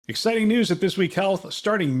Exciting news at This Week Health.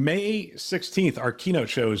 Starting May 16th, our keynote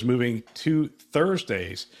show is moving to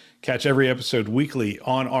Thursdays. Catch every episode weekly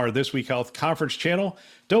on our This Week Health conference channel.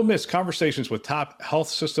 Don't miss conversations with top health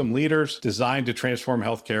system leaders designed to transform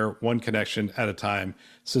healthcare one connection at a time.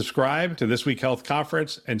 Subscribe to This Week Health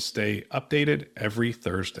conference and stay updated every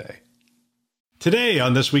Thursday. Today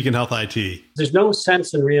on This Week in Health IT. There's no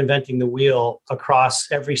sense in reinventing the wheel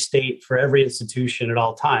across every state for every institution at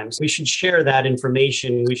all times. We should share that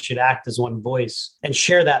information. We should act as one voice and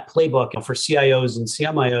share that playbook for CIOs and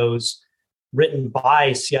CMIOs, written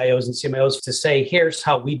by CIOs and CMIOs, to say, here's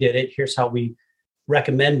how we did it. Here's how we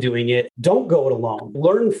recommend doing it. Don't go it alone.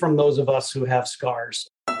 Learn from those of us who have scars.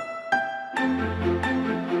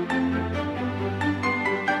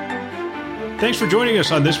 Thanks for joining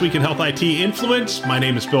us on This Week in Health IT Influence. My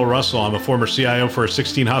name is Bill Russell. I'm a former CIO for a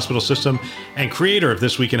 16-hospital system and creator of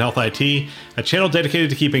This Week in Health IT, a channel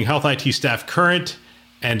dedicated to keeping health IT staff current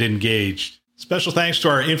and engaged. Special thanks to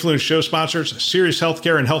our Influence show sponsors, Sirius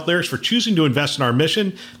Healthcare and Health Lyrics, for choosing to invest in our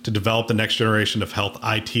mission to develop the next generation of health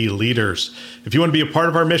IT leaders. If you want to be a part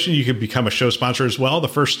of our mission, you can become a show sponsor as well. The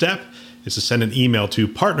first step is to send an email to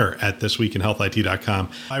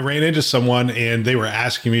partner@thisweekinhealthit.com. I ran into someone and they were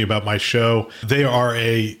asking me about my show. They are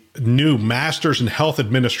a new master's in health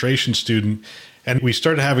administration student. And we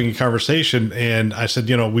started having a conversation and I said,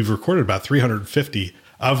 we've recorded about 350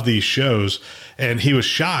 of these shows. And he was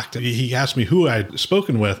shocked. He asked me who I'd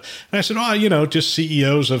spoken with. And I said, just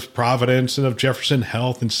CEOs of Providence and of Jefferson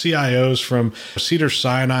Health and CIOs from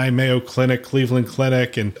Cedars-Sinai, Mayo Clinic, Cleveland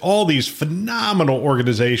Clinic, and all these phenomenal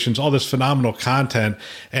organizations, all this phenomenal content.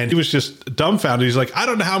 And he was just dumbfounded. He's like, I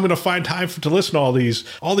don't know how I'm going to find time to listen to all these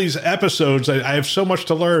episodes. I have so much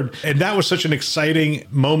to learn. And that was such an exciting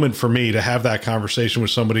moment for me to have that conversation with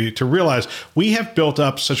somebody, to realize we have built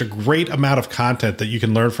up such a great amount of content that you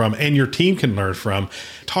can learn from and your team can learn from.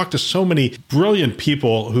 Talk to so many brilliant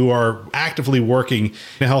people who are actively working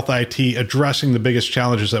in health IT, addressing the biggest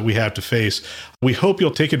challenges that we have to face. We hope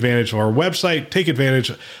you'll take advantage of our website, take advantage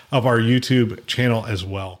of our YouTube channel as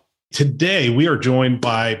well. Today, we are joined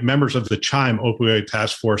by members of the CHIME Opioid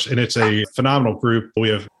Task Force, and it's a phenomenal group. We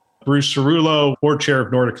have Bruce Cerullo, board chair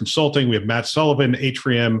of Nordic Consulting. We have Matt Sullivan,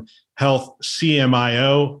 H3M Health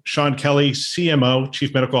CMIO, Sean Kelly, CMO,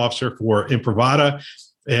 Chief Medical Officer for Imprivata,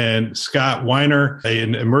 and Scott Weiner,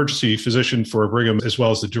 an emergency physician for Brigham, as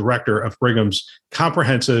well as the director of Brigham's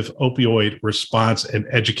Comprehensive Opioid Response and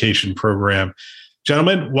Education Program.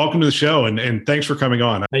 Gentlemen, welcome to the show, and thanks for coming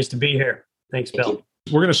on. Nice to be here. Thanks, Bill.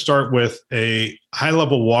 We're going to start with a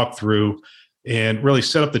high-level walkthrough and really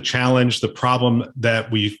set up the challenge, the problem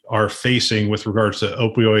that we are facing with regards to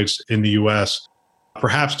opioids in the U.S.,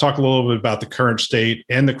 perhaps talk a little bit about the current state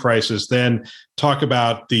and the crisis, then talk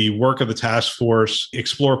about the work of the task force,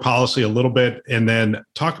 explore policy a little bit, and then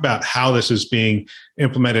talk about how this is being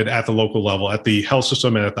implemented at the local level, at the health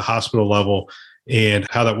system and at the hospital level, and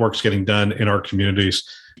how that work's getting done in our communities.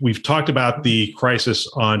 We've talked about the crisis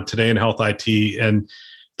on Today in Health IT, and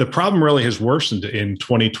the problem really has worsened in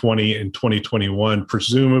 2020 and 2021,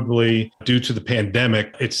 presumably due to the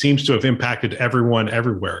pandemic. It seems to have impacted everyone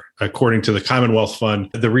everywhere. According to the Commonwealth Fund,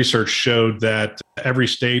 the research showed that every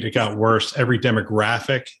state, it got worse. Every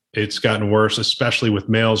demographic, it's gotten worse, especially with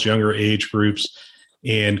males, younger age groups,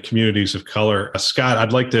 and communities of color. Scott,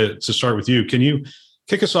 I'd like to start with you. Can you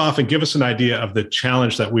kick us off and give us an idea of the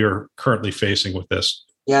challenge that we are currently facing with this?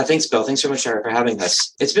 Yeah, thanks, Bill. Thanks so much for having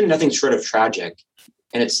us. It's been nothing short of tragic.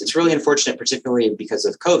 And it's really unfortunate, particularly because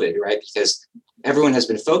of COVID, right? Because everyone has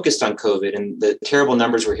been focused on COVID and the terrible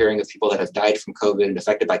numbers we're hearing of people that have died from COVID and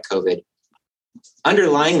affected by COVID.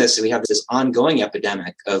 Underlying this, we have this ongoing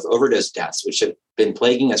epidemic of overdose deaths, which have been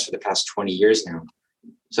plaguing us for the past 20 years now.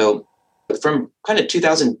 So from kind of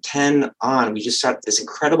 2010 on, we just saw this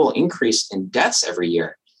incredible increase in deaths every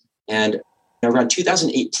year. And around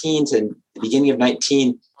 2018 to the beginning of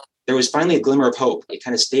 19, there was finally a glimmer of hope. It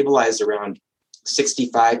kind of stabilized around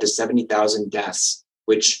 65 to 70,000 deaths,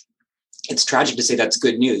 which it's tragic to say that's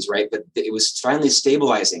good news, right? But it was finally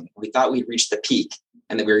stabilizing. We thought we'd reached the peak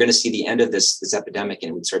and that we were going to see the end of this epidemic and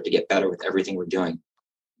it would start to get better with everything we're doing.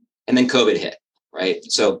 And then COVID hit, right?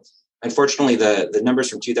 So unfortunately, the numbers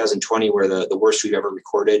from 2020 were the worst we've ever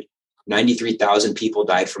recorded. 93,000 people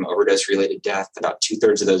died from overdose-related death. About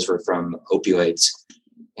 2/3 of those were from opioids.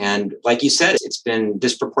 And like you said, it's been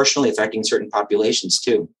disproportionately affecting certain populations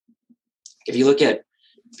too. If you look at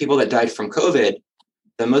people that died from COVID,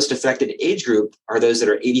 the most affected age group are those that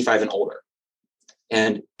are 85 and older.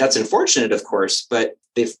 And that's unfortunate, of course, but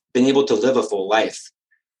they've been able to live a full life.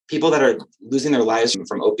 People that are losing their lives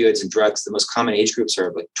from opioids and drugs, the most common age groups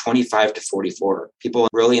are like 25 to 44. People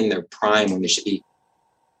really in their prime when they should be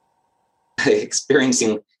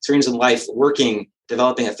experiencing life, working,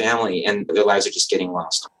 developing a family, and their lives are just getting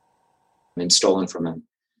lost and stolen from them.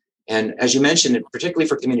 And as you mentioned, particularly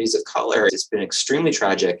for communities of color, it's been extremely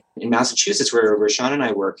tragic. In Massachusetts, where Sean and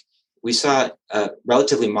I work, we saw a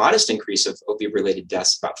relatively modest increase of opioid-related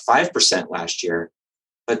deaths, about 5% last year.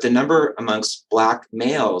 But the number amongst Black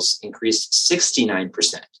males increased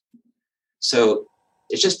 69%. So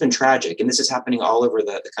it's just been tragic. And this is happening all over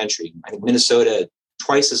the country. I think Minnesota,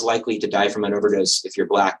 twice as likely to die from an overdose if you're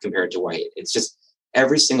Black compared to white. It's just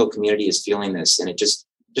every single community is feeling this. And it just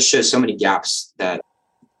shows so many gaps that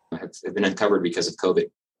have been uncovered because of COVID.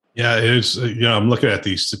 Yeah, it is. I'm looking at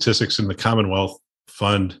these statistics in the Commonwealth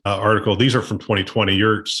Fund article. These are from 2020.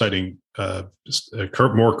 You're citing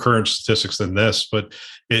more current statistics than this, but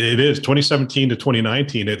it is 2017 to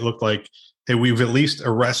 2019. It looked like, hey, we've at least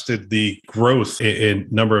arrested the growth in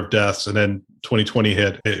number of deaths. And then 2020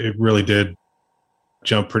 hit. It really did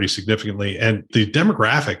jump pretty significantly. And the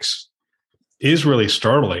demographics is really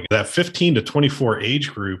startling. That 15 to 24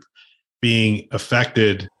 age group being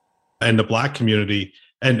affected, and the Black community,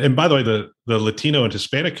 and by the way, the Latino and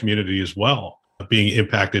Hispanic community as well, being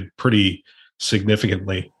impacted pretty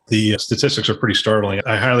significantly. The statistics are pretty startling.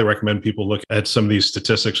 I highly recommend people look at some of these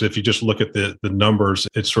statistics. If you just look at the numbers,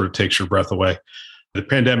 it sort of takes your breath away. The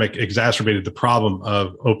pandemic exacerbated the problem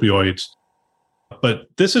of opioids, but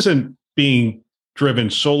this isn't being driven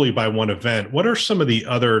solely by one event. What are some of the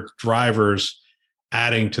other drivers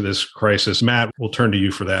adding to this crisis? Matt, we'll turn to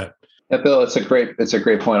you for that. Yeah, Bill, it's a great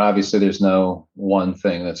point. Obviously, there's no one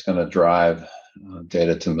thing that's going to drive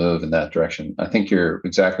data to move in that direction. I think you're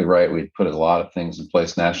exactly right. We put a lot of things in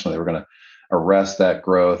place nationally. We're going to arrest that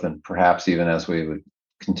growth, and perhaps even as we would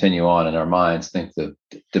continue on in our minds, think to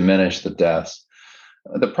diminish the deaths.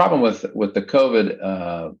 The problem with the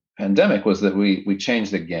COVID pandemic was that we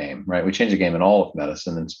changed the game, right? We changed the game in all of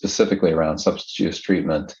medicine, and specifically around substance use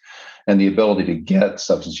treatment and the ability to get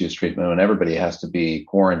substance use treatment when everybody has to be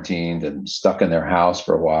quarantined and stuck in their house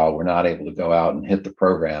for a while. We're not able to go out and hit the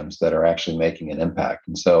programs that are actually making an impact.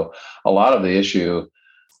 And so a lot of the issue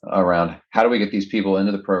around how do we get these people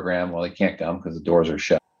into the program? Well, they can't come because the doors are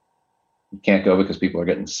shut. You can't go because people are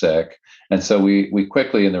getting sick. And so we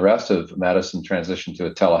quickly, in the rest of medicine, transitioned to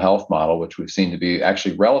a telehealth model, which we've seen to be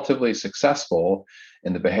actually relatively successful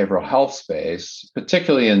in the behavioral health space,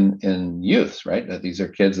 particularly in youths, right? These are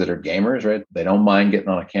kids that are gamers, right? They don't mind getting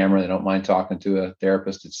on a camera. They don't mind talking to a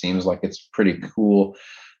therapist. It seems like it's pretty cool.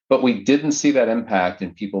 But we didn't see that impact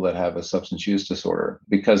in people that have a substance use disorder,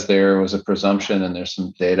 because there was a presumption, and there's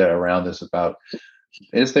some data around this about,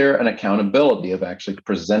 is there an accountability of actually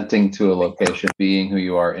presenting to a location, being who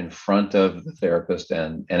you are in front of the therapist,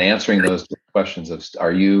 and answering those questions of,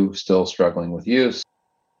 are you still struggling with use?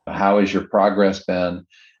 How has your progress been?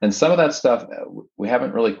 And some of that stuff, we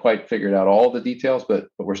haven't really quite figured out all the details, but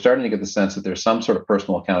we're starting to get the sense that there's some sort of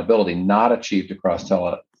personal accountability not achieved across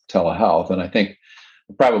telehealth. And I think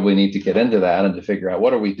we probably need to get into that and to figure out,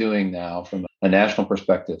 what are we doing now from a national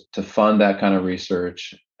perspective to fund that kind of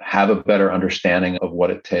research, have a better understanding of what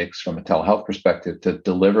it takes from a telehealth perspective to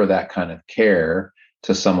deliver that kind of care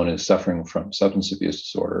to someone who's suffering from substance abuse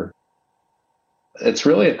disorder. It's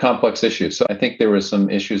really a complex issue. So I think there was some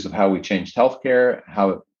issues of how we changed healthcare, how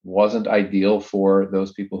it wasn't ideal for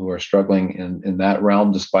those people who are struggling in that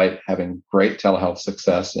realm, despite having great telehealth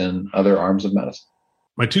success in other arms of medicine.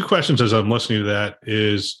 My two questions as I'm listening to that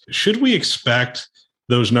is, should we expect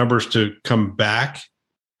those numbers to come back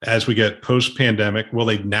as we get post-pandemic? Will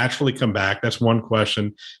they naturally come back? That's one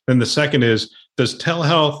question. Then the second is, does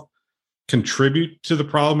telehealth contribute to the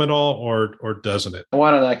problem at all, or doesn't it?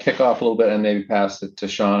 Why don't I kick off a little bit and maybe pass it to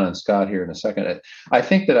Sean and Scott here in a second. I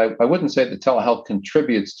think that I wouldn't say that telehealth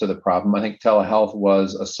contributes to the problem. I think telehealth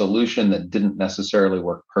was a solution that didn't necessarily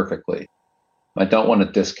work perfectly. I don't want to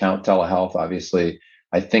discount telehealth. Obviously,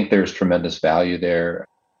 I think there's tremendous value there.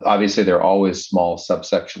 Obviously, there are always small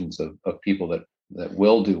subsections of people that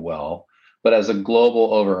will do well. But as a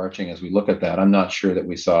global overarching, as we look at that, I'm not sure that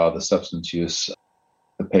we saw the substance use,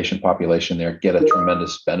 the patient population there, get a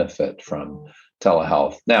tremendous benefit from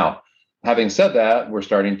telehealth. Now, having said that, we're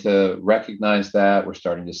starting to recognize that. We're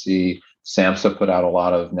starting to see SAMHSA put out a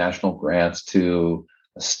lot of national grants to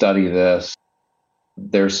study this.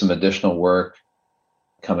 There's some additional work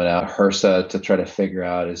coming out, HRSA, to try to figure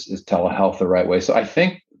out, is telehealth the right way? So I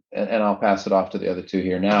think, and I'll pass it off to the other two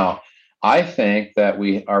here now, I think that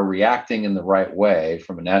we are reacting in the right way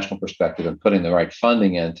from a national perspective and putting the right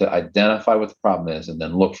funding in to identify what the problem is and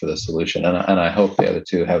then look for the solution. And I hope the other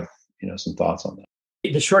two have some thoughts on that.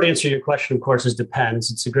 The short answer to your question, of course, is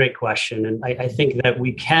depends. It's a great question. And I think that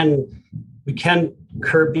we can we can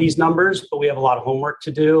curb these numbers, but we have a lot of homework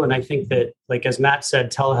to do. And I think that, like, as Matt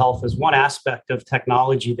said, telehealth is one aspect of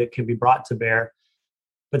technology that can be brought to bear.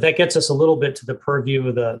 But that gets us a little bit to the purview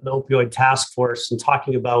of the opioid task force and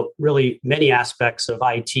talking about really many aspects of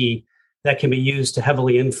IT that can be used to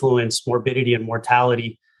heavily influence morbidity and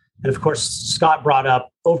mortality. And of course, Scott brought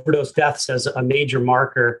up overdose deaths as a major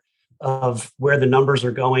marker of where the numbers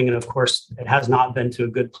are going. And of course, it has not been to a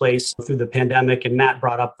good place through the pandemic. And Matt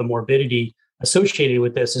brought up the morbidity associated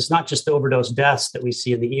with this. It's not just the overdose deaths that we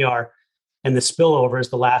see in the ER, and the spillover is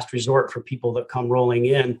the last resort for people that come rolling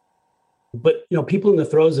in. But people in the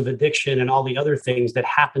throes of addiction and all the other things that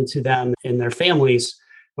happen to them and their families,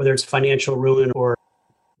 whether it's financial ruin or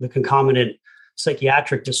the concomitant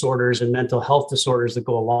psychiatric disorders and mental health disorders that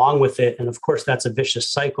go along with it. And of course, that's a vicious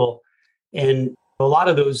cycle. And a lot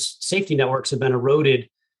of those safety networks have been eroded.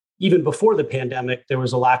 Even before the pandemic, there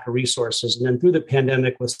was a lack of resources. And then through the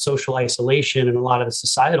pandemic, with social isolation and a lot of the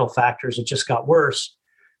societal factors, it just got worse.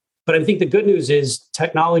 But I think the good news is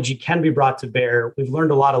technology can be brought to bear. We've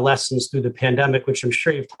learned a lot of lessons through the pandemic, which I'm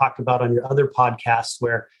sure you've talked about on your other podcasts,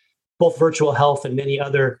 where both virtual health and many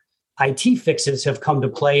other IT fixes have come to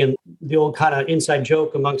play. And the old kind of inside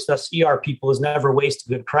joke amongst us ER people is never waste a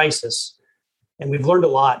good crisis. And we've learned a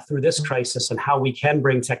lot through this crisis and how we can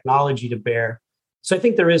bring technology to bear. So I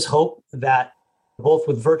think there is hope that both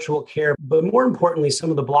with virtual care, but more importantly,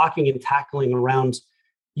 some of the blocking and tackling around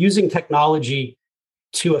using technology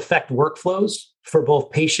to affect workflows for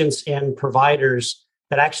both patients and providers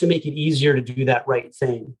that actually make it easier to do that right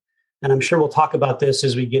thing. And I'm sure we'll talk about this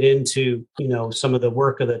as we get into, some of the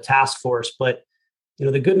work of the task force. But,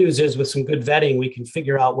 the good news is with some good vetting, we can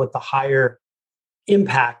figure out what the higher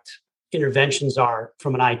impact interventions are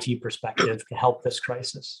from an IT perspective to help this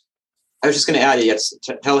crisis. I was just going to add, yes,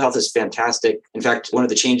 telehealth is fantastic. In fact, one of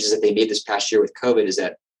the changes that they made this past year with COVID is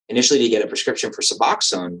that initially to get a prescription for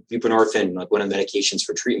Suboxone, buprenorphine, like one of the medications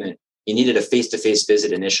for treatment, you needed a face-to-face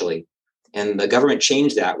visit initially. And the government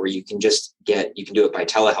changed that where you can do it by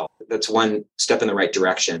telehealth. That's one step in the right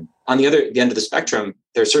direction. On the end of the spectrum,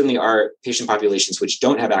 there certainly are patient populations which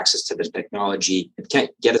don't have access to the technology,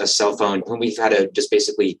 can't get a cell phone, when we've had to just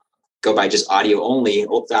basically go by just audio only,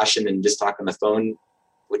 old-fashioned, and just talk on the phone,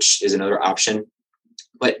 which is another option.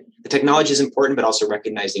 But the technology is important, but also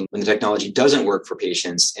recognizing when the technology doesn't work for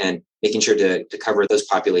patients and making sure to cover those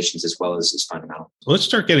populations as well is fundamental. Let's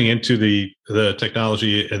start getting into the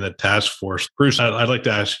technology and the task force. Bruce, I'd like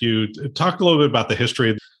to ask you, talk a little bit about the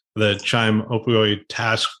history of the CHIME Opioid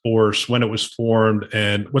Task Force, when it was formed,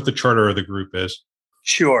 and what the charter of the group is.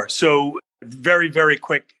 Sure. So very, very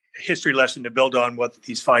quick history lesson to build on what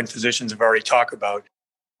these fine physicians have already talked about.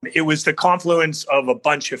 It was the confluence of a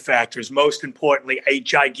bunch of factors, most importantly, a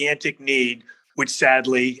gigantic need, which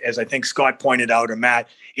sadly, as I think Scott pointed out, or Matt,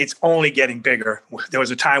 it's only getting bigger. There was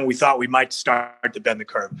a time we thought we might start to bend the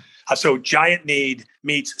curve. So giant need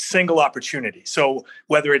meets single opportunity. So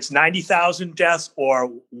whether it's 90,000 deaths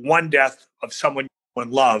or one death of someone you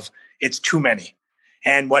love, it's too many.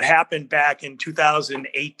 And what happened back in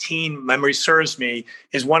 2018, memory serves me,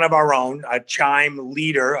 is one of our own, a CHIME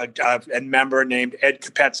leader and member named Ed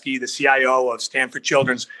Kopetsky, the CIO of Stanford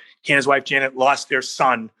Children's. He and his wife, Janet, lost their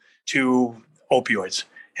son to opioids.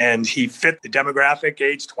 And he fit the demographic,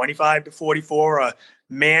 age 25 to 44, a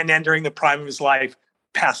man entering the prime of his life,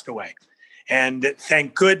 passed away. And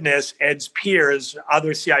thank goodness, Ed's peers,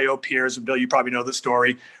 other CIO peers, and Bill, you probably know the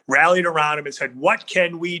story, rallied around him and said, what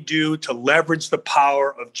can we do to leverage the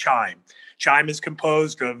power of CHIME? CHIME is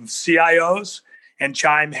composed of CIOs, and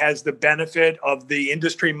CHIME has the benefit of the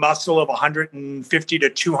industry muscle of 150 to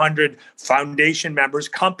 200 foundation members,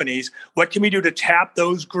 companies. What can we do to tap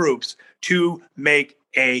those groups to make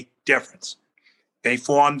a difference? They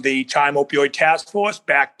formed the CHIME Opioid Task Force,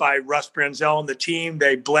 backed by Russ Branzell and the team.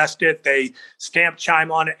 They blessed it. They stamped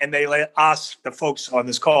CHIME on it, and they let us, the folks on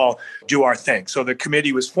this call, do our thing. So the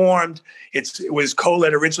committee was formed. It was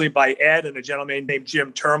co-led originally by Ed and a gentleman named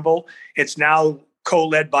Jim Turnbull. It's now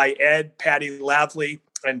co-led by Ed, Patty Lavley,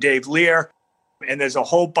 and Dave Lear. And there's a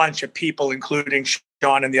whole bunch of people, including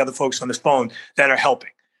Sean and the other folks on this phone, that are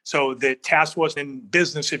helping. So the task force in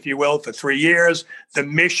business, if you will, for 3 years. The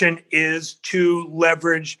mission is to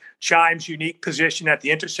leverage CHIME's unique position at the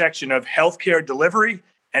intersection of healthcare delivery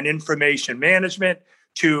and information management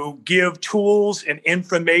to give tools and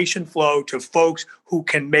information flow to folks who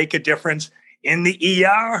can make a difference in the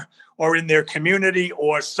ER or in their community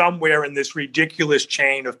or somewhere in this ridiculous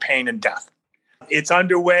chain of pain and death. It's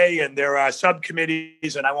underway, and there are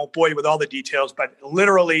subcommittees, and I won't bore you with all the details, but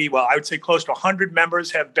literally, I would say close to 100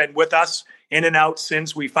 members have been with us in and out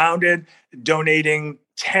since we founded, donating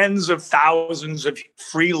tens of thousands of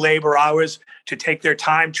free labor hours to take their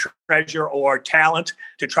time, treasure, or talent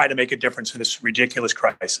to try to make a difference in this ridiculous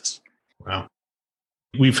crisis. Wow.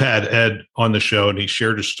 We've had Ed on the show and he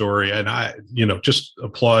shared his story, and I, just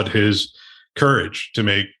applaud his courage to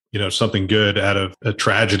make, something good out of a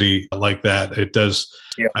tragedy like that. It does.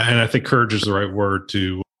 Yeah. And I think courage is the right word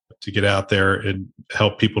to get out there and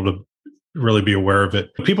help people to really be aware of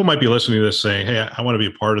it. People might be listening to this saying, hey, I want to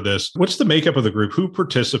be a part of this. What's the makeup of the group? Who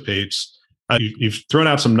participates? You've thrown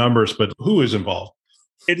out some numbers, but who is involved?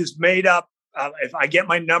 It is made up. If I get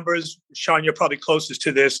my numbers, Sean, you're probably closest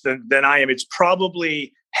to this than I am. It's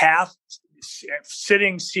probably half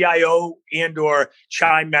sitting CIO and or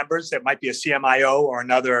CHIME members. That might be a CMIO or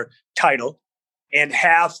another title, and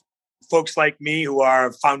half folks like me who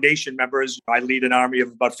are foundation members. I lead an army of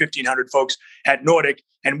about 1,500 folks at Nordic,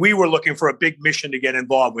 and we were looking for a big mission to get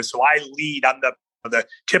involved with. So I lead on the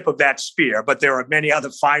tip of that spear, but there are many other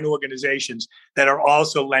fine organizations that are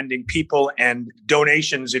also lending people and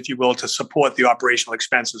donations, if you will, to support the operational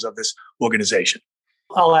expenses of this organization.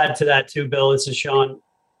 I'll add to that too, Bill. This is Sean.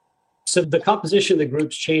 So the composition of the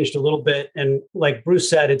group's changed a little bit. And like Bruce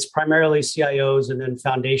said, it's primarily CIOs and then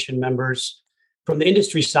foundation members from the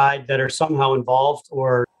industry side that are somehow involved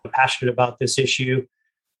or passionate about this issue.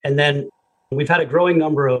 And then we've had a growing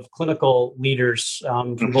number of clinical leaders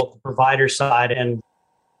from both the provider side and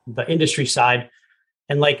the industry side.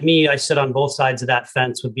 And like me, I sit on both sides of that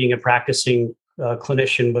fence with being a practicing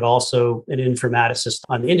clinician, but also an informaticist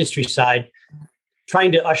on the industry side,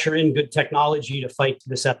 trying to usher in good technology to fight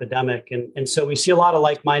this epidemic. And so we see a lot of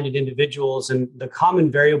like-minded individuals. And the common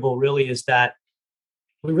variable really is that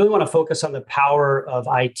we really want to focus on the power of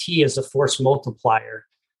IT as a force multiplier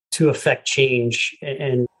to affect change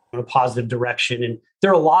in a positive direction. And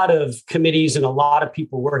there are a lot of committees and a lot of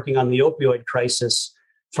people working on the opioid crisis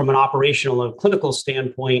from an operational and clinical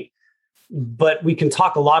standpoint. But we can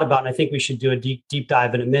talk a lot about, and I think we should do a deep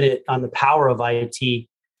dive in a minute on the power of IT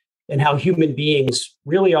and how human beings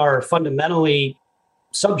really are fundamentally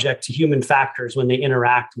subject to human factors when they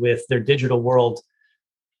interact with their digital world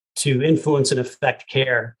to influence and affect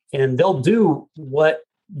care. And they'll do what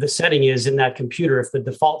the setting is in that computer if the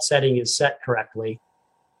default setting is set correctly.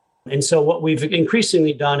 And so what we've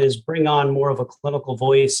increasingly done is bring on more of a clinical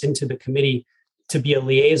voice into the committee to be a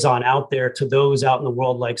liaison out there to those out in the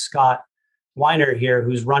world like Scott Weiner here,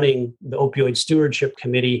 who's running the Opioid Stewardship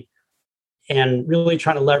Committee and really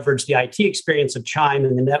trying to leverage the IT experience of CHIME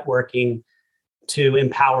and the networking to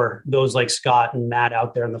empower those like Scott and Matt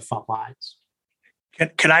out there in the front lines.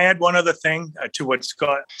 Can I add one other thing to what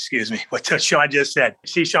what Sean just said?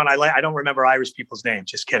 See, Sean, I don't remember Irish people's names.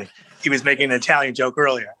 Just kidding. He was making an Italian joke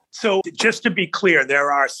earlier. So just to be clear,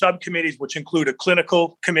 there are subcommittees which include a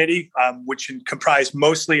clinical committee, which comprise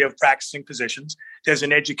mostly of practicing physicians. There's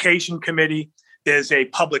an education committee. There's a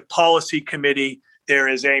public policy committee. There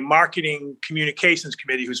is a marketing communications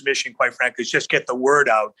committee whose mission, quite frankly, is just get the word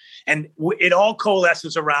out. And it all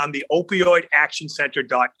coalesces around the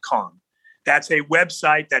opioidactioncenter.com. That's a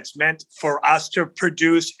website that's meant for us to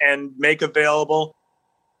produce and make available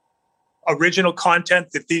original content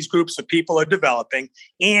that these groups of people are developing,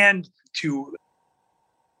 and to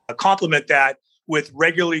complement that with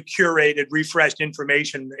regularly curated, refreshed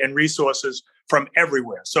information and resources from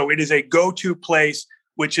everywhere. So it is a go-to place,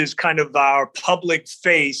 which is kind of our public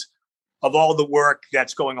face of all the work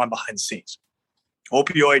that's going on behind the scenes.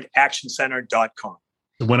 Opioidactioncenter.com.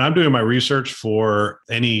 When I'm doing my research for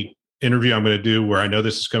any interview I'm going to do where I know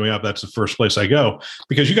this is coming up, that's the first place I go,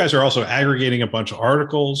 because you guys are also aggregating a bunch of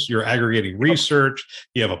articles, you're aggregating research,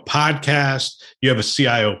 you have a podcast, you have a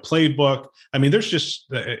CIO playbook. I mean, there's just,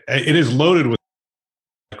 it is loaded with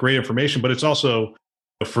great information, but it's also,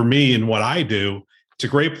 for me and what I do, it's a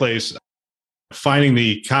great place. Finding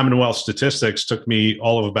the Commonwealth statistics took me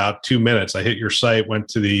all of about 2 minutes. I hit your site, went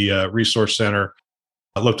to the resource center,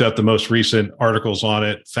 I looked up the most recent articles on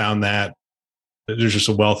it, found that. There's just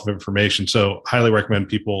a wealth of information. So highly recommend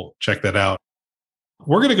people check that out.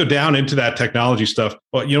 We're going to go down into that technology stuff.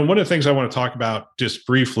 But, one of the things I want to talk about just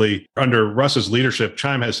briefly, under Russ's leadership,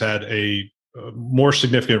 CHIME has had a more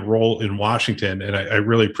significant role in Washington. And I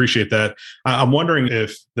really appreciate that. I'm wondering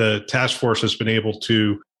if the task force has been able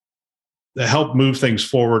to help move things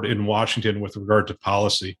forward in Washington with regard to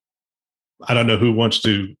policy. I don't know who wants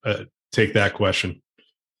to take that question.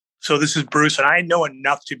 So this is Bruce, and I know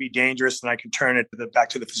enough to be dangerous, and I can turn it back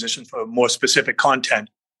to the physicians for more specific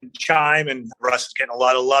content. CHIME, and Russ is getting a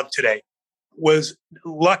lot of love today, was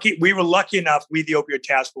lucky. We were lucky enough, we, the Opioid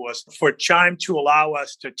Task Force, for CHIME to allow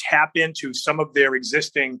us to tap into some of their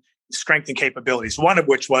existing strength and capabilities, one of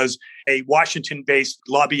which was a Washington-based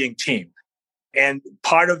lobbying team. And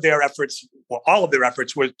part of their efforts, well, all of their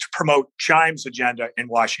efforts, was to promote Chime's agenda in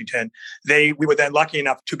Washington. We were then lucky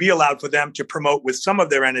enough to be allowed for them to promote with some of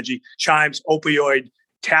their energy Chime's opioid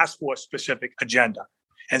task force specific agenda.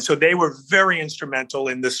 And so they were very instrumental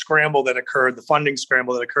in the scramble that occurred, the funding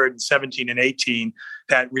scramble that occurred in 17 and 18,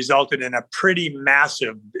 that resulted in a pretty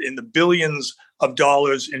massive, in the billions of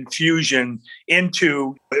dollars infusion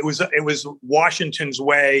into, it was Washington's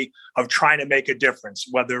way of trying to make a difference,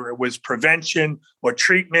 whether it was prevention or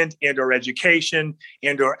treatment and or education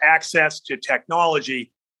and or access to technology.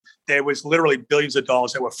 There was literally billions of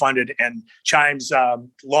dollars that were funded, and Chime's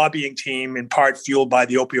lobbying team, in part fueled by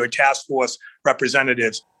the opioid task force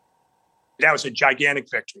representatives, that was a gigantic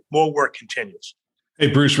victory. More work continues. Hey,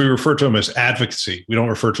 Bruce, we refer to them as advocacy. We don't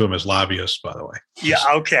refer to them as lobbyists, by the way. Yeah,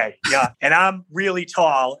 okay. Yeah. And I'm really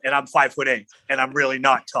tall, and I'm 5'8", and I'm really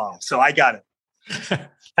not tall. So I got it.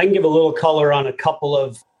 I can give a little color on a couple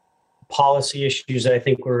of policy issues that I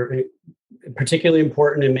think were particularly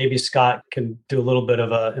important, and maybe Scott can do a little bit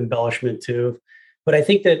of an embellishment too. But I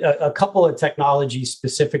think that a couple of technologies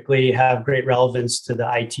specifically have great relevance to the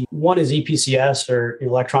IT. One is EPCS, or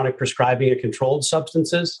electronic prescribing of controlled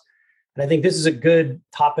substances. And I think this is a good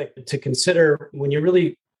topic to consider when you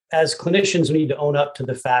really, as clinicians, we need to own up to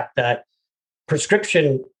the fact that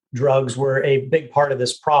prescription drugs were a big part of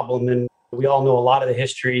this problem. And we all know a lot of the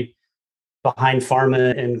history behind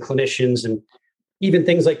pharma and clinicians, and even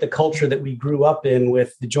things like the culture that we grew up in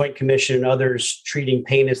with the Joint Commission and others treating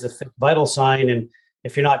pain as the fifth vital sign. And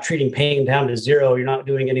if you're not treating pain down to zero, you're not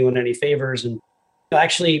doing anyone any favors. And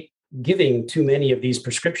actually giving too many of these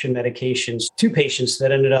prescription medications to patients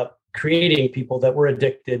that ended up creating people that were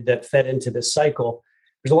addicted, that fed into this cycle.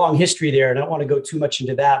 There's a long history there, and I don't want to go too much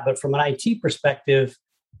into that. But from an IT perspective,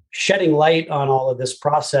 shedding light on all of this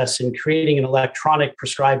process and creating an electronic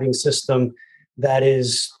prescribing system that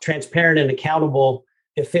is transparent and accountable,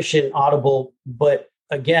 efficient, audible, but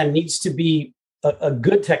again, needs to be a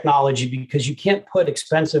good technology, because you can't put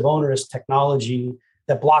expensive, onerous technology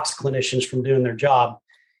that blocks clinicians from doing their job.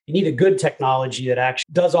 You need a good technology that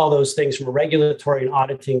actually does all those things from a regulatory and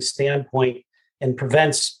auditing standpoint and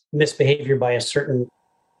prevents misbehavior by a certain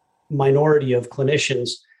minority of clinicians.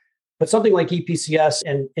 But something like EPCS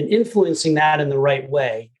and influencing that in the right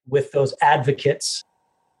way with those advocates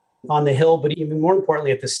on the Hill, but even more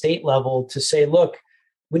importantly at the state level, to say, look,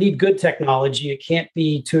 we need good technology. It can't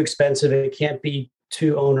be too expensive. It can't be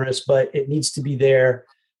too onerous, but it needs to be there.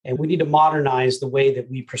 And we need to modernize the way that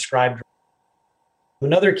we prescribe.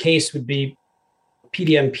 Another case would be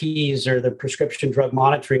PDMPs, or the prescription drug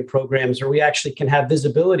monitoring programs, where we actually can have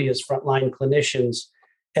visibility as frontline clinicians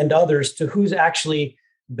and others to who's actually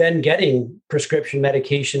been getting prescription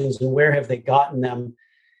medications and where have they gotten them.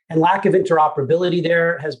 And lack of interoperability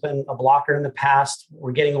there has been a blocker in the past.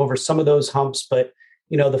 We're getting over some of those humps, but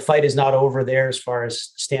the fight is not over there as far as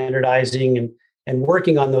standardizing and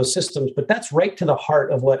working on those systems. But that's right to the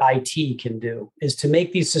heart of what IT can do, is to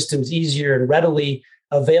make these systems easier and readily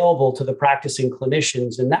available to the practicing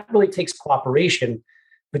clinicians. And that really takes cooperation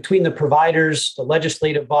between the providers, the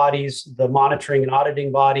legislative bodies, the monitoring and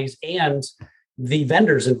auditing bodies, and the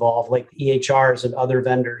vendors involved, like EHRs and other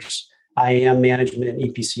vendors, IAM management, and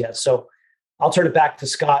EPCS. So I'll turn it back to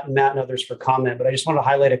Scott and Matt and others for comment, but I just want to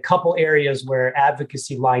highlight a couple areas where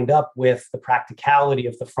advocacy lined up with the practicality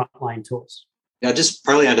of the frontline tools. Now, just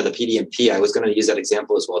partly onto the PDMP, I was going to use that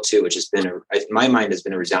example as well, too, which has been, in my mind, has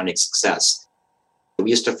been a resounding success. We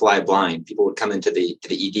used to fly blind. People would come into the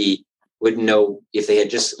ED, wouldn't know if they had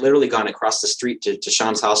just literally gone across the street to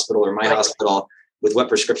Sean's hospital or my hospital with what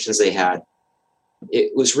prescriptions they had.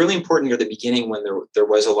 It was really important near the beginning when there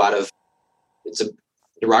was a lot of, it's a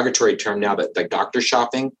derogatory term now, but like doctor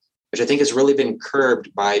shopping, which I think has really been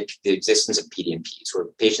curbed by the existence of PDMPs, where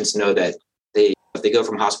patients know that if they go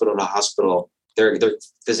from hospital to hospital, their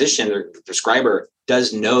physician, their prescriber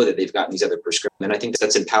does know that they've gotten these other prescriptions. And I think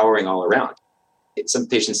that's empowering all around. Some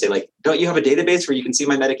patients say, like, don't you have a database where you can see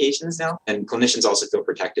my medications now? And clinicians also feel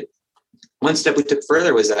protected. One step we took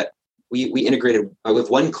further was that we integrated with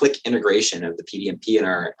one-click integration of the PDMP in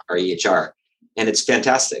our EHR. And it's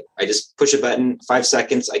fantastic. I just push a button, 5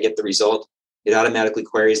 seconds, I get the result. It automatically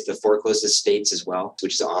queries the 4 closest states as well,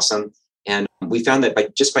 which is awesome. And we found that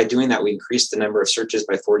by doing that, we increased the number of searches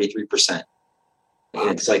by 43%. And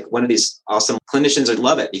it's like one of these awesome, clinicians would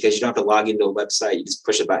love it because you don't have to log into a website. You just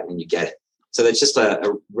push a button and you get it. So that's just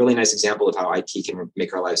a really nice example of how IT can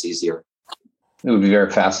make our lives easier. It would be very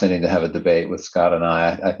fascinating to have a debate with Scott and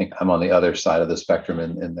I. I think I'm on the other side of the spectrum,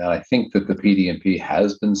 and I think that the PDMP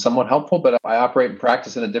has been somewhat helpful, but I operate and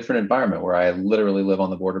practice in a different environment where I literally live on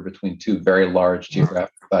the border between 2 very large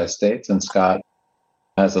geographic sized states. And Scott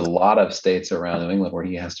has a lot of states around New England where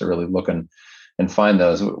he has to really look and find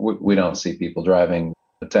those. We don't see people driving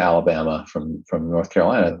to Alabama from North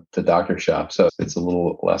Carolina to doctor shop. So it's a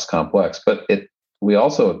little less complex. But we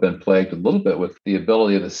also have been plagued a little bit with the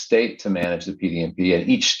ability of the state to manage the PDMP, and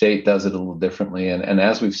each state does it a little differently. And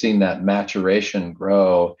as we've seen that maturation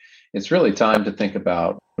grow, it's really time to think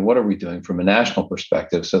about what are we doing from a national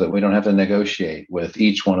perspective so that we don't have to negotiate with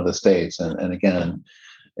each one of the states. And again,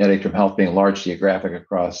 at Atrium Health being large geographic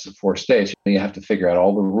across 4 states, you have to figure out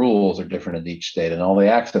all the rules are different in each state and all the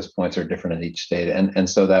access points are different in each state. And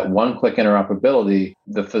so that one-click interoperability,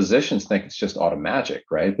 the physicians think it's just automagic,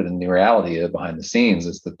 right? But in the reality behind the scenes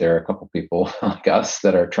is that there are a couple people like us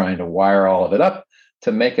that are trying to wire all of it up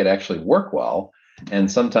to make it actually work well. And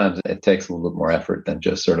sometimes it takes a little bit more effort than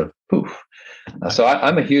just sort of poof. So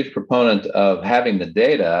I'm a huge proponent of having the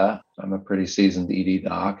data. I'm a pretty seasoned ED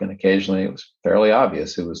doc, and occasionally it was fairly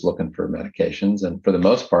obvious who was looking for medications. And for the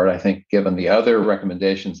most part, I think given the other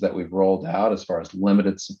recommendations that we've rolled out as far as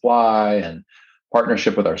limited supply and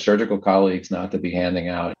partnership with our surgical colleagues not to be handing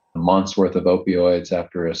out a month's worth of opioids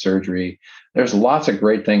after a surgery, there's lots of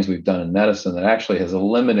great things we've done in medicine that actually has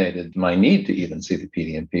eliminated my need to even see the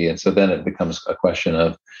PDMP. And so then it becomes a question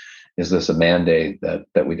of, is this a mandate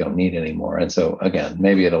that we don't need anymore? And so again,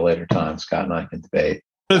 maybe at a later time, Scott and I can debate.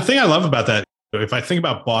 The thing I love about that, if I think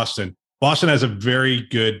about Boston has a very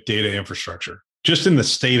good data infrastructure just in the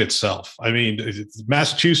state itself. I mean,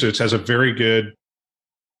 Massachusetts has a very good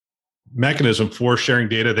mechanism for sharing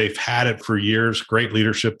data. They've had it for years, great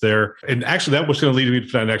leadership there. And actually, that was going to lead me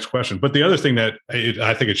to my next question. But the other thing that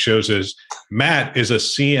I think it shows is Matt is a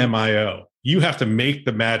CMIO. You have to make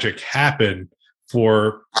the magic happen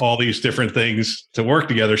for all these different things to work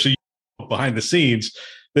together. So behind the scenes,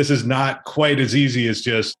 this is not quite as easy as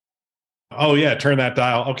just, oh yeah, turn that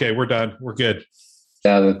dial. Okay, we're done. We're good.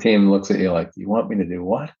 Yeah, the team looks at you like, you want me to do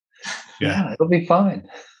what? Yeah, it'll be fine.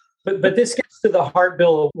 But this gets to the heart,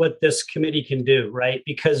 Bill, of what this committee can do, right?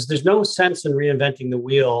 Because there's no sense in reinventing the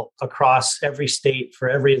wheel across every state for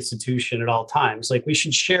every institution at all times. Like, we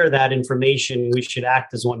should share that information. We should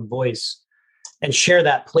act as one voice and share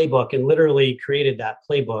that playbook, and literally created that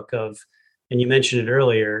playbook of, and you mentioned it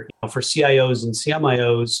earlier, for CIOs and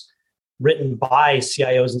CMIOs, written by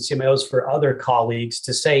CIOs and CMIOs for other colleagues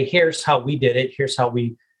to say, here's how we did it. Here's how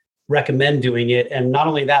we recommend doing it. And not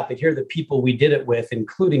only that, but here are the people we did it with,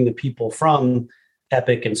 including the people from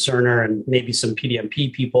Epic and Cerner and maybe some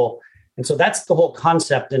PDMP people. And so that's the whole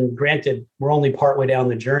concept. And granted, we're only partway down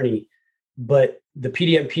the journey, but the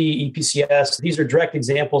PDMP, EPCS, these are direct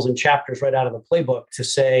examples and chapters right out of the playbook to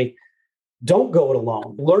say, don't go it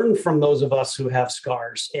alone. Learn from those of us who have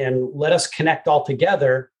scars and let us connect all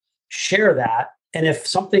together, share that. And if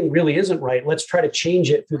something really isn't right, let's try to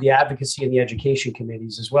change it through the advocacy and the education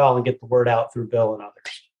committees as well, and get the word out through Bill and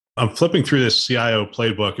others. I'm flipping through this CIO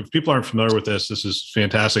playbook. If people aren't familiar with this is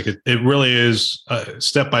fantastic. It really is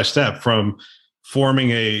step by step, from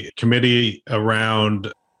forming a committee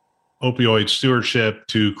around opioid stewardship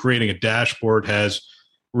to creating a dashboard, has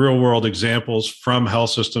real world examples from health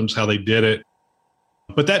systems, how they did it.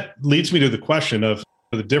 But that leads me to the question of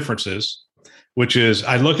the differences, which is,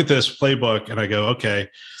 I look at this playbook and I go, okay,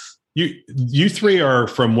 you three are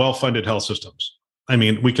from well-funded health systems. I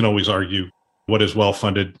mean, we can always argue what is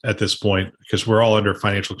well-funded at this point because we're all under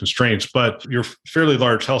financial constraints, but you're fairly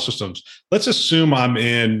large health systems. Let's assume I'm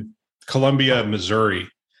in Columbia, Missouri,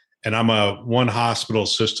 and I'm a one hospital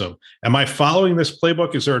system. Am I following this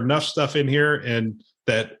playbook? Is there enough stuff in here and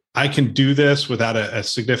that I can do this without a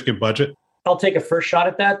significant budget? I'll take a first shot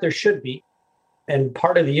at that. There should be. And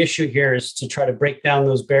part of the issue here is to try to break down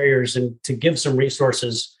those barriers and to give some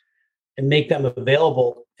resources and make them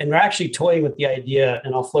available. And we're actually toying with the idea,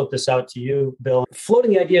 and I'll float this out to you, Bill,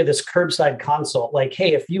 floating the idea of this curbside consult. Like,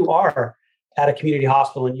 hey, if you are at a community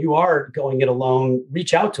hospital and you are going it alone,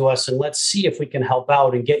 reach out to us and let's see if we can help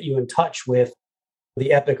out and get you in touch with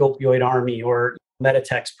the Epic Opioid Army or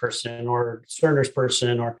Meditech's person or Cerner's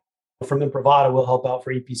person, or from Imprivata will help out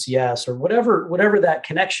for EPCS, or whatever that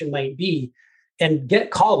connection might be, and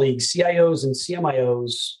get colleagues, CIOs and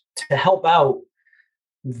CMIOs, to help out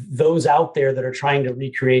those out there that are trying to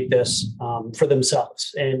recreate this for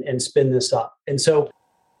themselves and spin this up. And so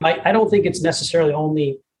I don't think it's necessarily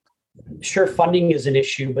only, sure, funding is an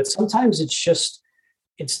issue, but sometimes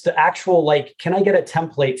it's the actual, like, can I get a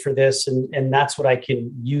template for this? And that's what I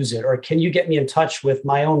can use it. Or can you get me in touch with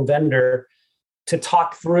my own vendor to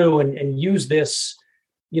talk through and use this,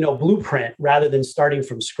 blueprint rather than starting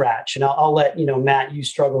from scratch? And I'll let, Matt, you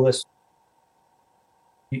struggle this.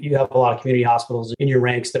 You have a lot of community hospitals in your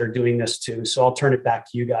ranks that are doing this too. So I'll turn it back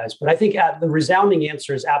to you guys. But I think the resounding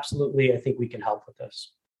answer is absolutely, I think we can help with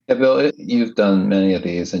this. Yeah, Bill, you've done many of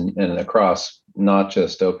these and across not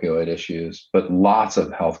just opioid issues, but lots of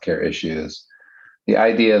healthcare issues. The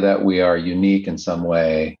idea that we are unique in some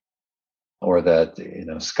way, or that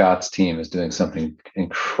Scott's team is doing something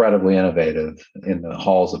incredibly innovative in the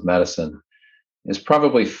halls of medicine, is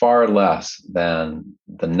probably far less than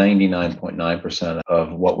the 99.9%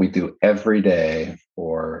 of what we do every day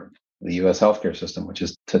for the U.S. healthcare system, which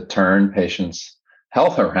is to turn patients'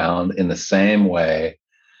 health around in the same way.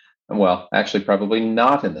 Well, actually, probably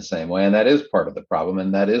not in the same way. And that is part of the problem.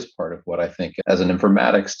 And that is part of what I think as an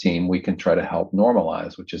informatics team, we can try to help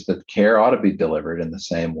normalize, which is that care ought to be delivered in the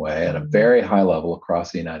same way at a very high level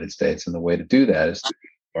across the United States. And the way to do that is to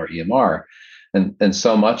our EMR. And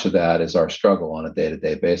so much of that is our struggle on a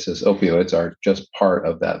day-to-day basis. Opioids are just part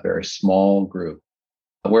of that very small group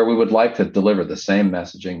where we would like to deliver the same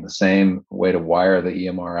messaging, the same way to wire the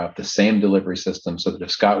EMR up, the same delivery system, so that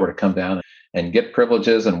if Scott were to come down and get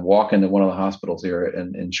privileges and walk into one of the hospitals here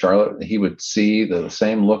in Charlotte, he would see the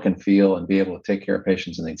same look and feel and be able to take care of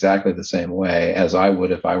patients in exactly the same way as I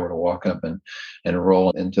would if I were to walk up and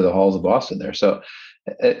roll into the halls of Boston there. So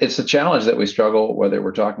it's a challenge that we struggle, whether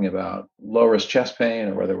we're talking about low-risk chest pain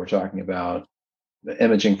or whether we're talking about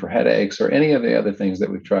imaging for headaches or any of the other things that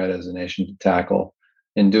we've tried as a nation to tackle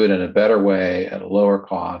and do it in a better way at a lower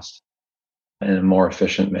cost and in a more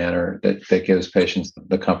efficient manner that gives patients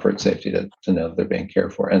the comfort and safety to know they're being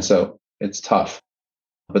cared for. And so it's tough,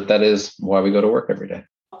 but that is why we go to work every day.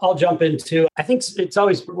 I'll jump in too. I think it's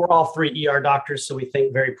always, we're all three ER doctors, so we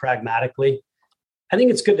think very pragmatically. I think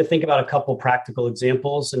it's good to think about a couple practical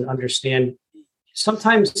examples and understand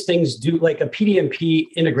sometimes things do, like a PDMP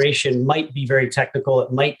integration might be very technical.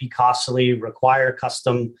 It might be costly, require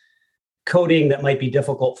custom coding that might be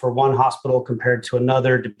difficult for one hospital compared to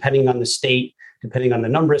another, depending on the state, depending on the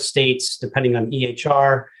number of states, depending on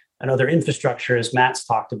EHR and other infrastructure, as Matt's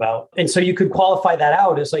talked about. And so you could qualify that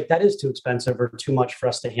out as like, that is too expensive or too much for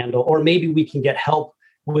us to handle. Or maybe we can get help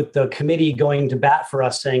with the committee going to bat for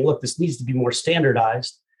us saying, look, this needs to be more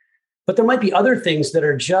standardized. But there might be other things that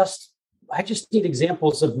are I just need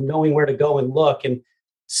examples of knowing where to go and look. And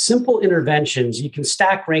simple interventions, you can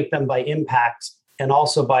stack rank them by impact and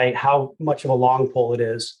also by how much of a long pole it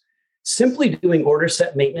is. Simply doing order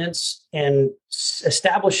set maintenance and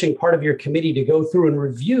establishing part of your committee to go through and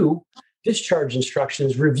review discharge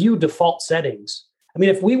instructions, review default settings. I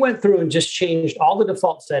mean, if we went through and just changed all the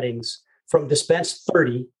default settings from dispense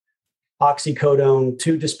 30 oxycodone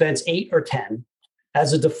to dispense 8 or 10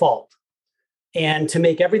 as a default, and to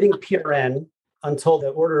make everything PRN until the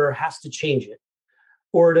orderer has to change it,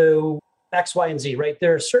 or to X, Y, and Z, right?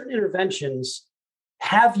 There are certain interventions.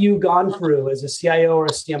 Have you gone through as a CIO or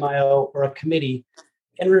a CMIO or a committee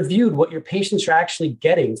and reviewed what your patients are actually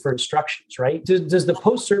getting for instructions, right? Does the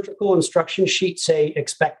post-surgical instruction sheet say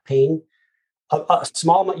expect pain? A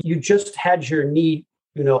small amount, you just had your knee,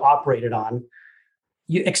 operated on.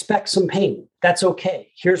 You expect some pain. That's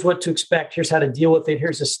okay. Here's what to expect. Here's how to deal with it.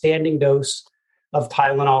 Here's a standing dose of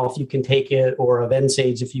Tylenol if you can take it, or of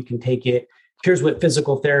NSAIDs if you can take it. Here's what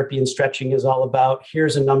physical therapy and stretching is all about.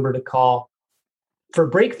 Here's a number to call. For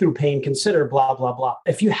breakthrough pain, consider blah, blah, blah.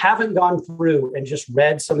 If you haven't gone through and just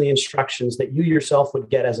read some of the instructions that you yourself would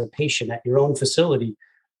get as a patient at your own facility,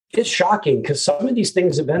 it's shocking because some of these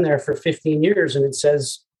things have been there for 15 years and it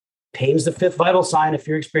says pain's the fifth vital sign. If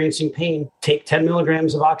you're experiencing pain, take 10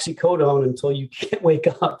 milligrams of oxycodone until you can't wake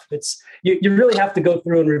up. You really have to go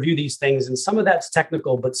through and review these things. And some of that's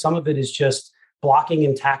technical, but some of it is just blocking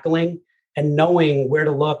and tackling and knowing where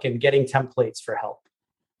to look and getting templates for help.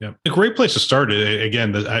 Yeah, a great place to start.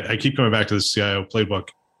 Again, I keep coming back to the CIO playbook.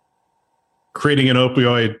 Creating an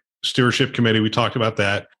opioid stewardship committee, we talked about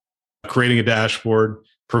that. Creating a dashboard,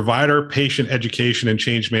 provider, patient education, and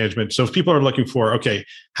change management. So if people are looking for, okay,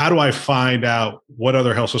 how do I find out what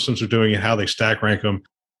other health systems are doing and how they stack rank them?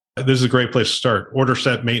 This is a great place to start. Order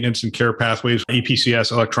set maintenance and care pathways,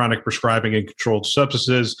 EPCS, electronic prescribing and controlled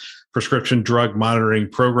substances, prescription drug monitoring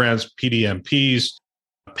programs, PDMPs,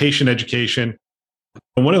 patient education.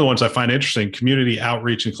 And one of the ones I find interesting, community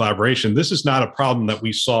outreach and collaboration. This is not a problem that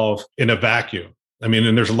we solve in a vacuum. I mean,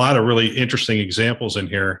 and there's a lot of really interesting examples in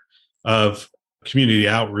here of community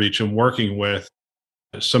outreach and working with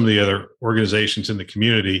some of the other organizations in the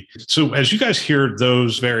community. So as you guys hear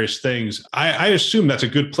those various things, I assume that's a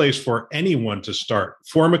good place for anyone to start.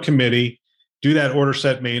 Form a committee, do that order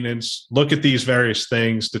set maintenance, look at these various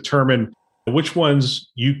things, determine which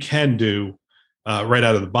ones you can do right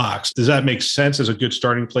out of the box. Does that make sense as a good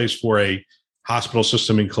starting place for a hospital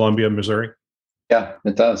system in Columbia, Missouri? Yeah,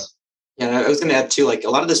 it does. Yeah, and I was going to add too, like a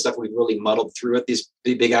lot of this stuff we've really muddled through at these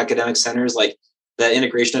big academic centers. Like the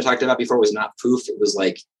integration I talked about before was not poof. It was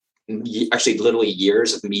like actually literally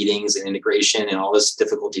years of meetings and integration and all this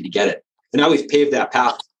difficulty to get it. But now we've paved that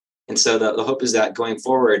path. And so the hope is that going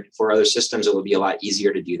forward for other systems, it will be a lot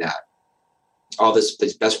easier to do that. All these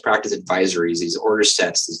best practice advisories, these order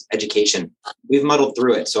sets, this education, we've muddled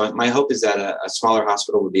through it. So my hope is that a smaller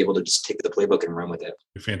hospital would be able to just take the playbook and run with it.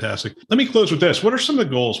 Fantastic. Let me close with this. What are some of the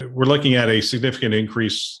goals? We're looking at a significant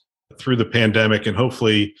increase through the pandemic, and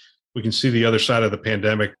hopefully we can see the other side of the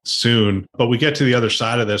pandemic soon. But we get to the other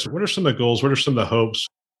side of this. What are some of the goals? What are some of the hopes,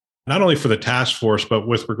 not only for the task force, but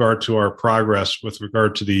with regard to our progress with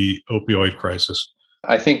regard to the opioid crisis?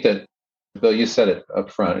 I think that, Bill, you said it up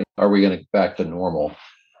front. Are we going to get back to normal?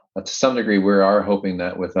 To some degree, we are hoping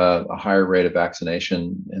that with a higher rate of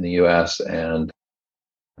vaccination in the U.S. and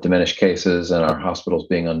diminished cases and our hospitals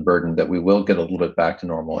being unburdened, that we will get a little bit back to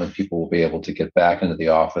normal and people will be able to get back into the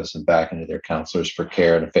office and back into their counselors for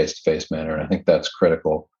care in a face-to-face manner. And I think that's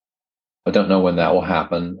critical. I don't know when that will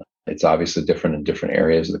happen. It's obviously different in different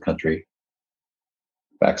areas of the country.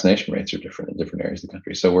 Vaccination rates are different in different areas of the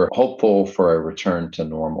country. So we're hopeful for a return to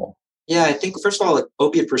normal. Yeah, I think, first of all,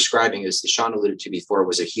 opiate prescribing, as Sean alluded to before,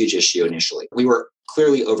 was a huge issue initially. We were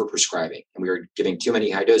clearly overprescribing, and we were giving too many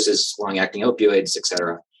high doses, long-acting opioids, et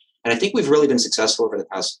cetera. And I think we've really been successful over the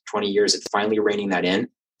past 20 years at finally reining that in. In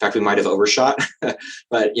fact, we might have overshot,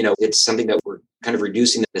 but it's something that we're kind of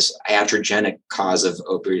reducing this iatrogenic cause of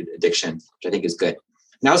opioid addiction, which I think is good.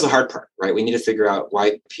 Now's the hard part, right? We need to figure out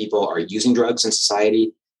why people are using drugs in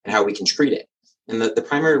society and how we can treat it. And the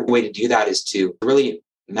primary way to do that is to really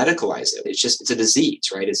medicalize it. It's a disease,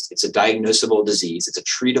 right? It's a diagnosable disease. It's a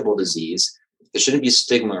treatable disease. There shouldn't be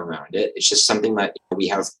stigma around it. It's just something that we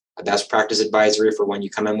have a best practice advisory for when you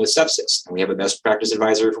come in with sepsis. And we have a best practice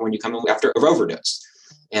advisory for when you come in after an overdose.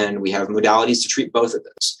 And we have modalities to treat both of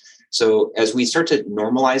those. So as we start to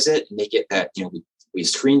normalize it and make it that, we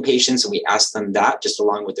screen patients and we ask them that just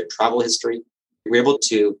along with their travel history, we're able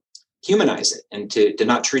to humanize it and to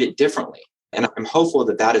not treat it differently. And I'm hopeful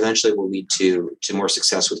that eventually will lead to more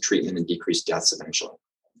success with treatment and decreased deaths eventually.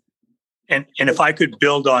 And if I could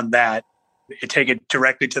build on that, take it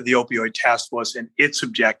directly to the opioid task force and its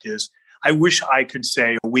objectives, I wish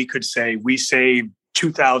we could say we saved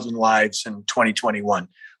 2,000 lives in 2021.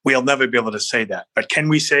 We'll never be able to say that. But can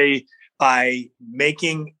we say by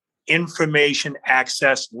making information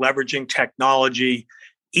access, leveraging technology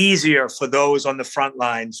easier for those on the front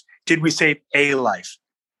lines, did we save a life?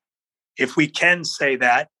 If we can say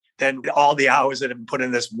that, then all the hours that have been put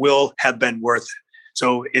in this will have been worth it.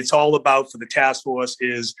 So it's all about, for the task force,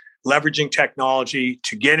 is leveraging technology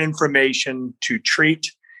to get information, to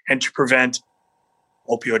treat and to prevent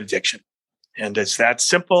opioid addiction. And it's that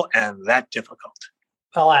simple and that difficult.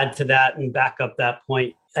 I'll add to that and back up that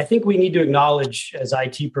point. I think we need to acknowledge as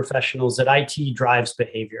IT professionals that IT drives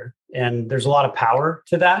behavior, and there's a lot of power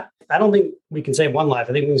to that. I don't think we can save one life.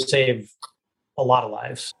 I think we can save a lot of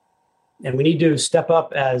lives. And we need to step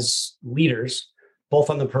up as leaders,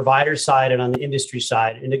 both on the provider side and on the industry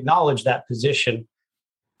side, and acknowledge that position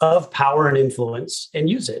of power and influence and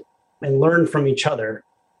use it and learn from each other.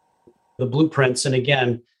 The blueprints. And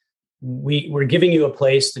again, we're giving you a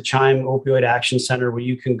place, the Chime Opioid Action Center, where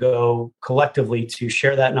you can go collectively to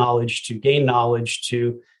share that knowledge, to gain knowledge,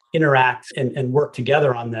 to interact and work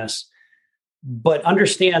together on this. But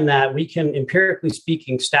understand that we can, empirically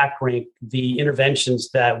speaking, stack rank the interventions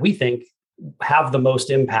that we think have the most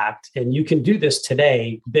impact. And you can do this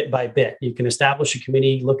today, bit by bit. You can establish a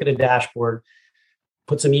committee, look at a dashboard,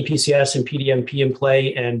 put some EPCS and PDMP in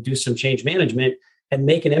play, and do some change management and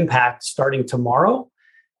make an impact starting tomorrow.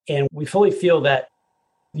 And we fully feel that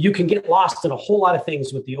you can get lost in a whole lot of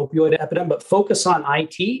things with the opioid epidemic, but focus on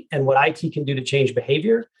IT and what IT can do to change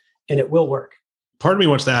behavior, and it will work. Part of me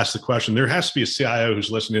wants to ask the question. There has to be a CIO who's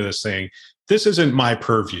listening to this saying, this isn't my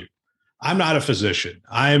purview. I'm not a physician.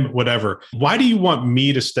 I'm whatever. Why do you want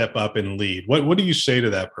me to step up and lead? What do you say to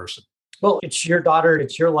that person? Well, it's your daughter,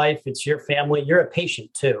 it's your life, it's your family. You're a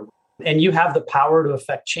patient too. And you have the power to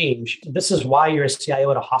affect change. This is why you're a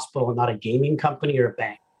CIO at a hospital and not a gaming company or a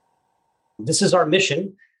bank. This is our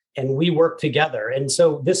mission, and we work together. And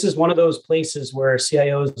so this is one of those places where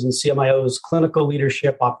CIOs and CMIOs, clinical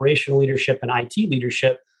leadership, operational leadership, and IT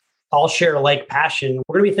leadership all share a like passion.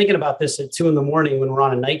 We're going to be thinking about this at 2 a.m. when we're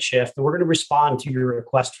on a night shift, and we're going to respond to your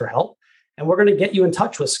request for help. And we're going to get you in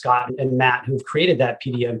touch with Scott and Matt, who've created that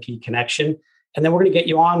PDMP connection. And then we're going to get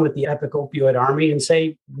you on with the Epic Opioid Army and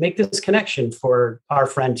say, make this connection for our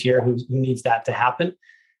friend here who needs that to happen.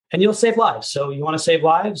 And you'll save lives. So you want to save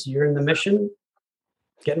lives, you're in the mission,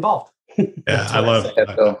 get involved. Yeah, I love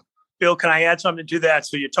it. Bill, can I add something to that?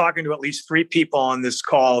 So you're talking to at least 3 people on this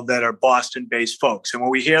call that are Boston-based folks. And when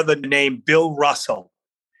we hear the name Bill Russell,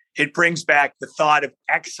 it brings back the thought of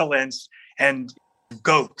excellence and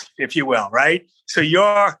GOAT, if you will, right? So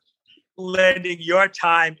you're lending your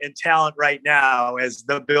time and talent right now as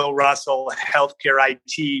the Bill Russell Healthcare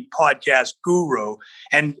IT podcast guru.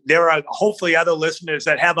 And there are hopefully other listeners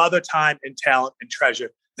that have other time and talent and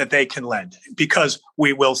treasure that they can lend, because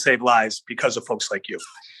we will save lives because of folks like you.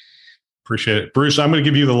 Appreciate it. Bruce, I'm going to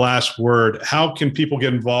give you the last word. How can people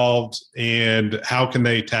get involved and how can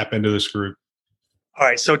they tap into this group? All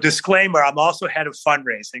right. So disclaimer, I'm also head of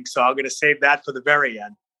fundraising. So I'm going to save that for the very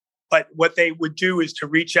end. But what they would do is to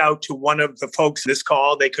reach out to one of the folks in this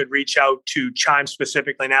call. They could reach out to Chime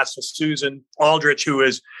specifically and ask for Susan Aldrich,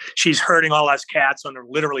 she's herding all us cats on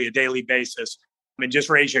literally a daily basis. I mean, just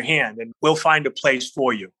raise your hand and we'll find a place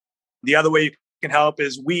for you. The other way you can help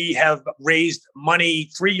is we have raised money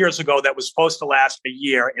 3 years ago that was supposed to last a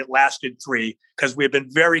year. It lasted 3 because we've been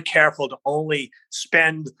very careful to only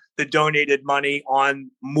spend the donated money on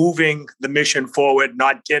moving the mission forward,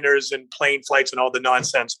 not dinners and plane flights and all the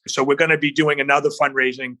nonsense. So we're going to be doing another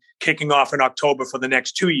fundraising kicking off in October for the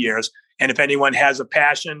next 2 years. And if anyone has a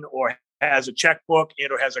passion or has a checkbook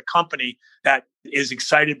and or has a company that is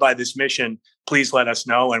excited by this mission, please let us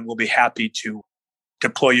know and we'll be happy to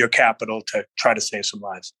deploy your capital to try to save some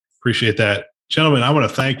lives. Appreciate that. Gentlemen, I want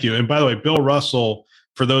to thank you. And by the way, Bill Russell,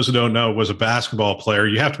 for those who don't know, was a basketball player.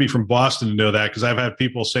 You have to be from Boston to know that, because I've had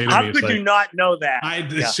people say to me, how could you not know that?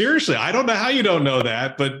 Seriously, I don't know how you don't know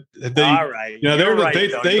that, but they, all right. You know,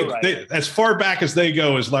 they as far back as they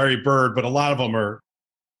go as Larry Bird, but a lot of them are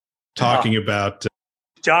talking about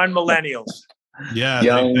John Millennials. Yeah,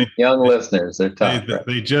 young listeners, they're tough.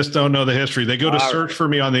 They just don't know the history. They go to search for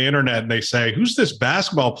me on the internet and they say, "Who's this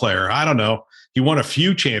basketball player?" I don't know. He won a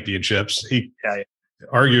few championships.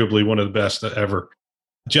 Arguably one of the best ever.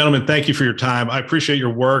 Gentlemen, thank you for your time. I appreciate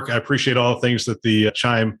your work. I appreciate all the things that the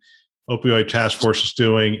Chime Opioid Task Force is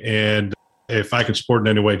doing. And if I can support in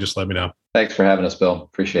any way, just let me know. Thanks for having us, Bill.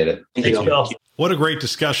 Appreciate it. Thank you, Bill. What a great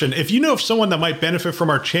discussion. If you know of someone that might benefit from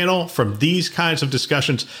our channel, from these kinds of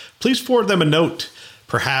discussions, please forward them a note.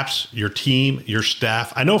 Perhaps your team, your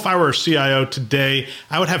staff. I know if I were a CIO today,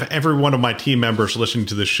 I would have every one of my team members listening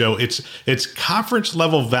to this show. It's conference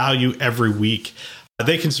level value every week.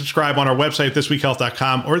 They can subscribe on our website,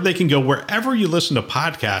 thisweekhealth.com, or they can go wherever you listen to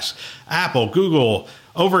podcasts, Apple, Google,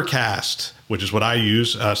 Overcast, which is what I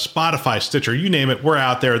use, Spotify, Stitcher, you name it. We're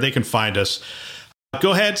out there. They can find us.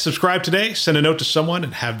 Go ahead, subscribe today, send a note to someone,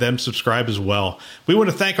 and have them subscribe as well. We want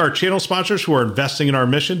to thank our channel sponsors who are investing in our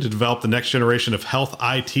mission to develop the next generation of health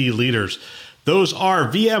IT leaders. Those are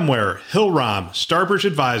VMware, Hillrom, Starbridge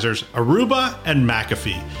Advisors, Aruba, and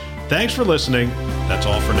McAfee. Thanks for listening. That's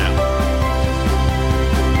all for now.